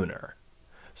sooner.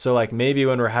 So like maybe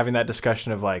when we're having that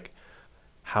discussion of like,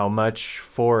 how much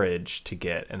forage to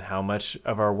get and how much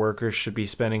of our workers should be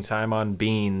spending time on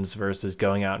beans versus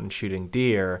going out and shooting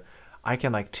deer, I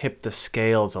can like tip the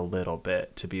scales a little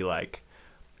bit to be like,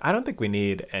 I don't think we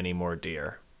need any more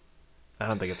deer. I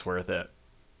don't think it's worth it.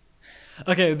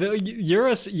 Okay, you're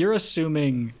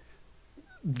assuming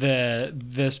that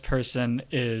this person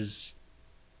is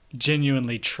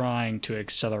genuinely trying to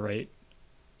accelerate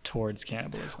towards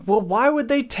cannibalism. Well, why would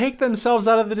they take themselves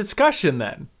out of the discussion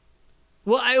then?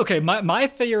 Well, my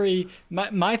theory,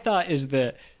 my thought is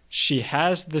that she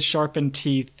has the sharpened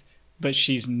teeth, but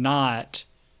she's not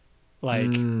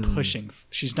like pushing.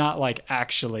 She's not like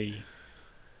actually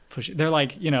pushing. They're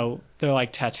like, they're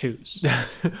like tattoos.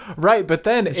 Right, but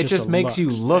then It's it just makes you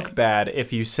looks look thing. bad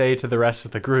if you say to the rest of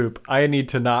the group, I need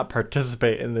to not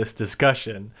participate in this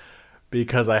discussion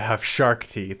because I have shark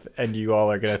teeth and you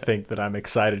all are going to think that I'm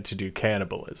excited to do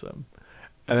cannibalism.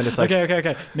 And then it's like,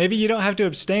 Okay. Maybe you don't have to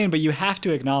abstain, but you have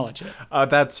to acknowledge it.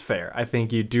 That's fair. I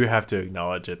think you do have to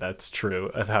acknowledge it. That's true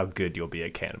of how good you'll be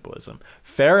at cannibalism.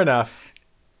 Fair enough.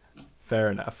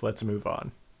 Let's move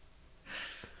on.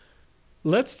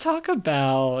 Let's talk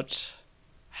about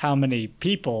how many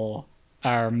people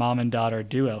our mom and daughter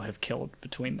duo have killed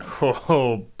between them.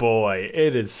 Oh boy,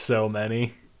 it is so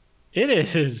many. It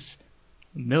is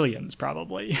millions,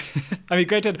 probably. I mean,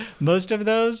 granted, most of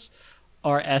those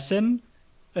are Essen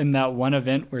in that one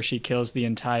event where she kills the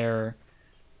entire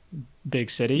big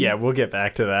city. Yeah, we'll get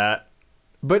back to that.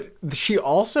 But she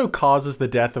also causes the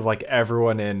death of like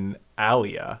everyone in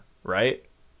Alia, right?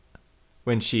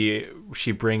 When she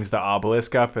brings the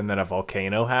obelisk up and then a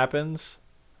volcano happens.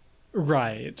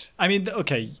 Right. I mean,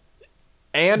 okay.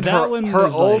 And That one her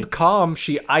was old like- calm,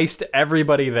 she iced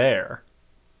everybody there.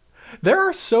 There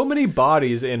are so many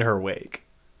bodies in her wake.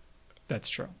 That's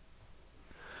true.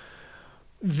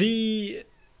 The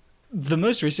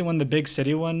most recent one, the big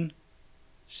city one,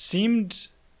 seemed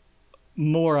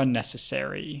more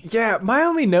unnecessary. Yeah, my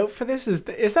only note for this is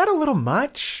that a little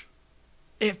much?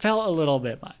 It felt a little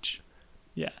bit much.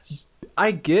 Yes.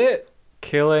 I get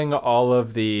killing all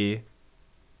of the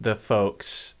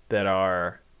folks that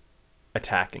are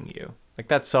attacking you. Like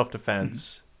that's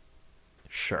self-defense.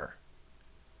 Sure.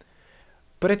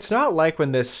 But it's not like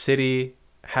when this city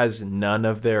has none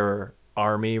of their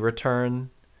army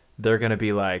return, they're going to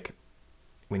be like,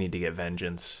 we need to get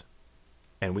vengeance,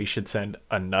 and we should send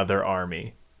another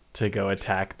army to go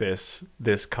attack this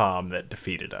calm that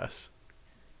defeated us.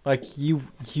 Like, you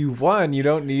won. You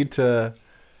don't need to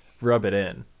rub it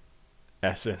in,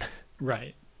 Essen.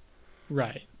 Right.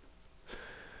 Right.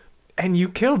 And you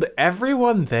killed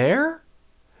everyone there?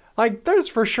 Like, there's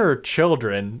for sure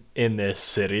children in this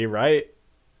city, right?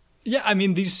 Yeah, I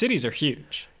mean, these cities are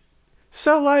huge.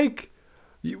 So, like,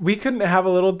 we couldn't have a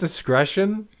little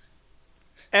discretion,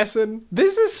 Essen?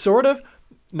 This is sort of,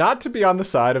 not to be on the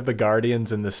side of the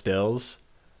Guardians and the Stills,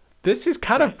 this is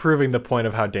kind of proving the point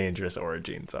of how dangerous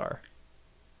Origins are.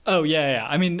 Oh, yeah.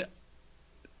 I mean,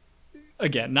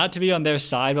 again, not to be on their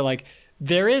side, but, like,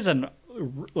 there is a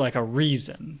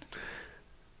reason.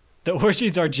 The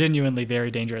Origins are genuinely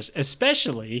very dangerous,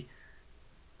 especially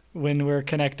when we're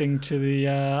connecting to the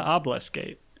obelisk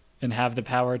gate and have the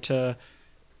power to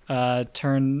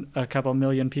turn a couple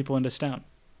million people into stone.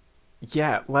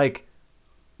 Yeah, like,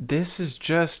 this is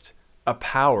just a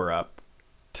power-up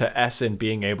to Essen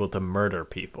being able to murder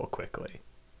people quickly.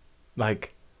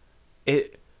 Like,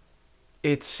 it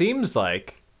seems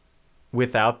like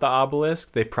without the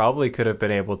obelisk, they probably could have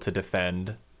been able to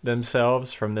defend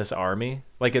themselves from this army.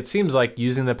 Like, it seems like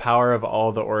using the power of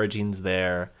all the Origins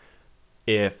there,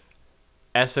 if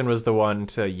Essen was the one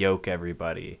to yoke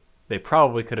everybody, they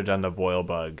probably could have done the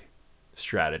Boilbug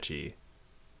strategy,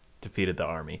 defeated the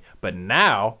army. But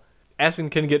now, Essen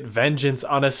can get vengeance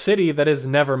on a city that has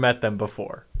never met them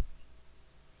before.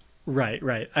 Right.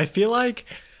 I feel like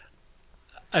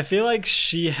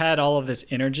she had all of this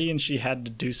energy and she had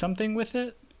to do something with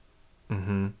it.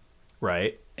 Mm-hmm.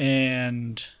 Right.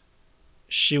 And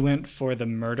she went for the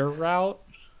murder route,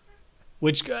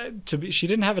 which she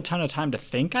didn't have a ton of time to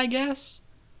think, I guess.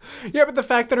 Yeah, but the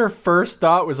fact that her first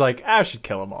thought was like, I should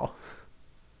kill them all.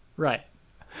 Right.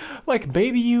 Like,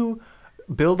 maybe you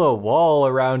build a wall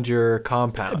around your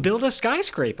compound. Build a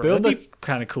skyscraper. That'd be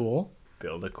kind of cool.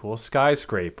 Build a cool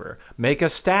skyscraper. Make a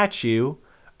statue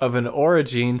of an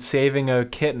Origin saving a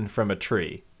kitten from a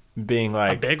tree. Being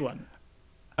like... a big one.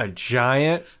 A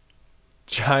giant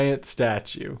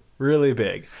statue. Really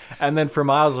big. And then for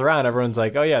miles around, everyone's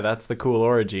like, oh yeah, that's the cool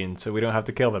Origin, so we don't have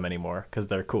to kill them anymore because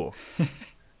they're cool.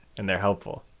 And they're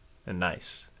helpful and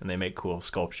nice. And they make cool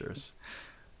sculptures.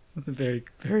 Very,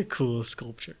 very cool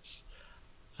sculptures.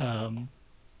 I'm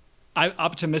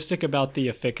optimistic about the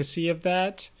efficacy of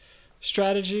that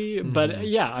strategy, but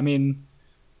yeah, I mean,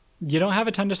 you don't have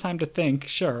a ton of time to think,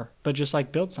 sure, but just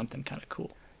like build something kind of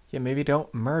cool. Yeah, maybe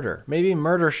don't murder. Maybe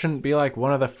murder shouldn't be like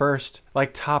one of the first,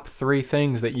 like, top 3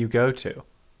 things that you go to.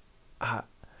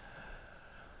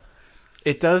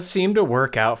 It does seem to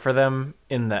work out for them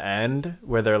in the end,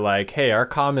 where they're like, hey, our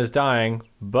comm is dying,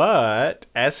 but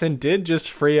Essen did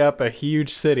just free up a huge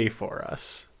city for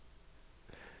us.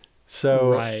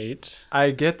 So right.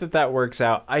 I get that works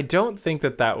out. I don't think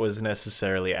that was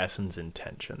necessarily Essen's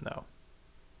intention, though.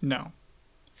 No.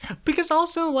 Because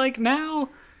also, like, now,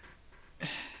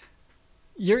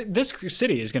 this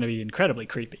city is going to be incredibly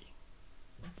creepy.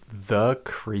 The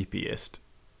creepiest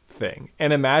thing.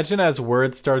 And imagine as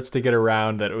word starts to get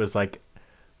around that it was, like,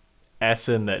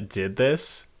 Essen that did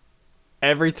this.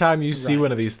 Every time you see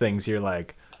one of these things, you're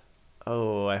like,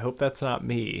 oh, I hope that's not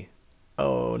me.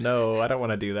 Oh, no, I don't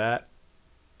want to do that.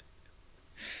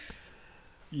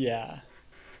 Yeah.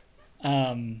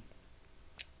 I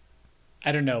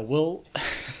don't know. We'll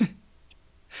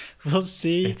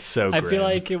see. It's so I grim. feel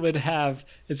like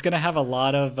it's going to have a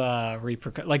lot of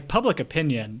like, public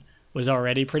opinion was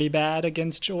already pretty bad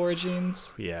against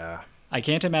Origins. Yeah. I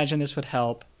can't imagine this would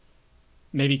help.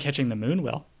 Maybe catching the moon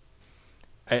will.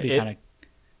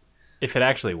 If it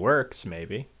actually works,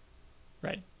 maybe.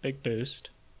 Right. Big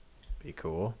boost. Be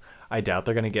cool. I doubt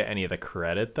they're going to get any of the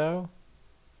credit, though.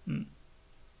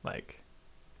 Like,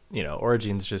 you know,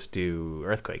 Origins just do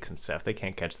earthquakes and stuff. They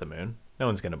can't catch the moon. No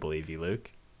one's going to believe you,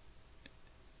 Luke.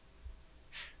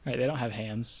 Right, they don't have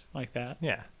hands like that.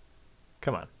 Yeah.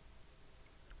 Come on.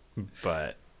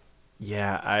 But,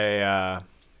 yeah,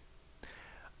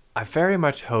 I very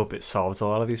much hope it solves a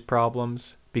lot of these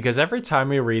problems. Because every time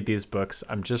we read these books,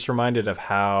 I'm just reminded of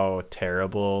how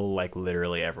terrible, like,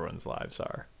 literally everyone's lives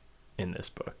are in this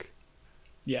book.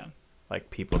 Yeah. Like,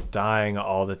 people dying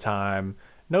all the time.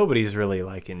 Nobody's really,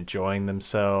 like, enjoying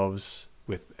themselves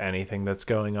with anything that's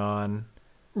going on.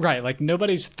 Right, like,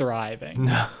 nobody's thriving.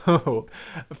 No.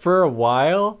 For a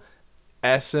while,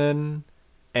 Essen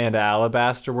and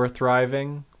Alabaster were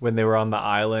thriving when they were on the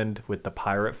island with the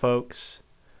pirate folks.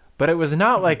 But it was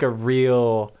not, like, a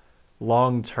real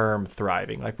long-term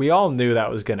thriving. Like, we all knew that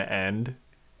was going to end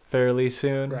fairly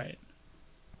soon. Right.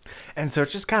 And so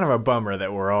it's just kind of a bummer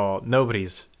that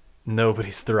nobody's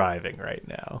thriving right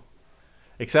now.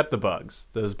 Except the bugs.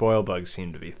 Those boil bugs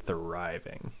seem to be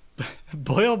thriving.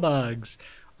 Boil bugs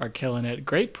are killing it.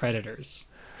 Great predators,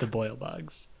 the boil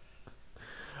bugs.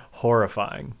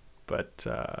 Horrifying, but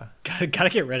Gotta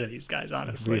get rid of these guys,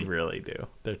 honestly. we really do.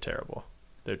 They're terrible.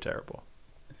 They're terrible.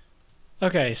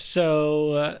 Okay,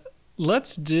 so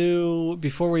let's do,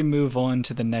 before we move on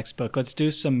to the next book, let's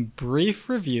do some brief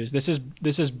reviews. This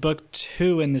is book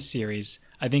 2 in the series.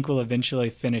 I think we'll eventually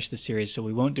finish the series, so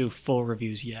we won't do full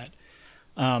reviews yet.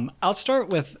 I'll start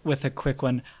with a quick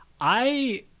one.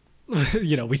 We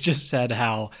just said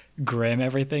how grim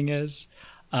everything is,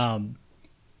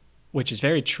 which is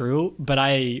very true, but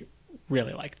I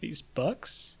really like these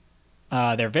books.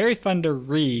 They're very fun to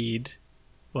read.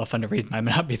 Well, fun to read might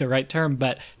not be the right term,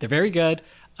 but they're very good.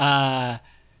 I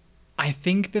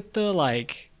think that the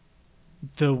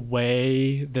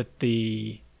way that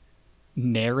the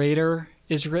narrator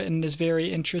is written is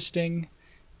very interesting.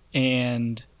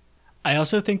 And I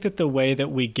also think that the way that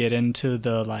we get into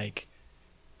the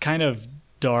kind of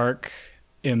dark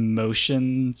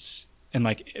emotions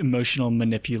and emotional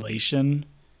manipulation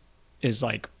is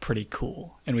pretty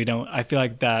cool. And I feel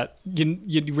like that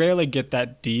you rarely get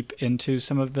that deep into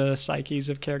some of the psyches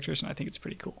of characters, and I think it's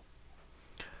pretty cool.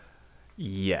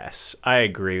 Yes, I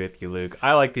agree with you, Luke.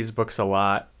 I like these books a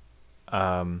lot.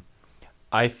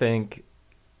 I think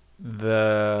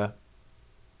the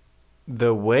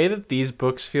way that these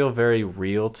books feel very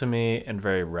real to me and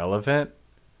very relevant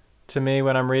to me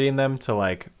when I'm reading them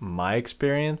to my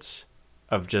experience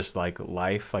of just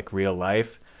life, real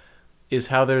life, is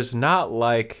how there's not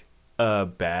a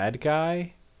bad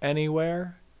guy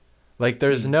anywhere.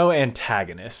 There's no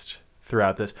antagonist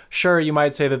throughout this. Sure, you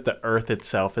might say that the Earth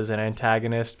itself is an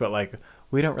antagonist, but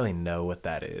we don't really know what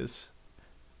that is.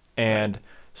 And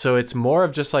so it's more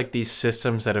of just these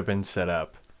systems that have been set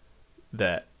up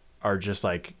that are just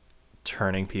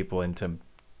turning people into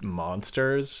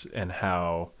monsters, and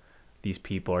how these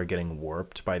people are getting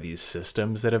warped by these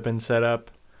systems that have been set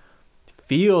up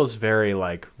feels very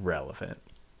relevant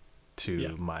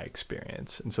to my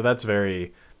experience. And so that's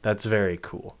very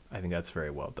cool. I think that's very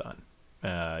well done.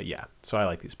 So I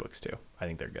like these books too. I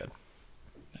think they're good.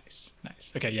 Nice.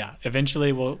 Okay, yeah.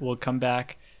 Eventually we'll come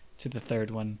back to the third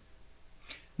one.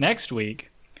 Next week,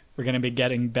 we're going to be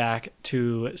getting back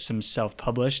to some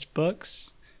self-published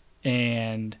books,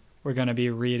 and we're going to be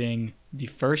reading the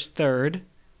first third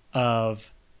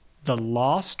of The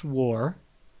Lost War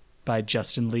by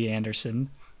Justin Lee Anderson,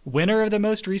 winner of the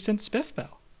most recent SPIFFBO.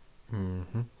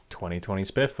 2020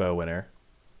 SPIFFBO winner,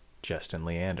 Justin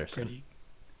Lee Anderson.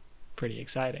 Pretty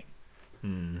exciting.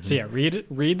 So yeah,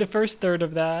 read the first third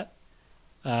of that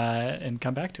and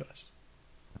come back to us.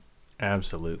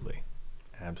 Absolutely,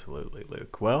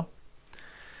 Luke. Well,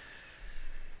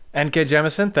 N.K.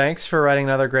 Jemisin, thanks for writing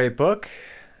another great book.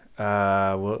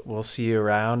 We'll see you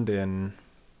around in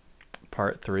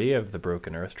part 3 of the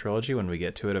Broken Earth trilogy when we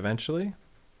get to it eventually.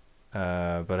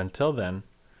 But until then,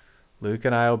 Luke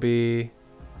and I will be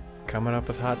coming up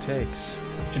with hot takes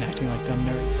And acting like dumb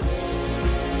nerds.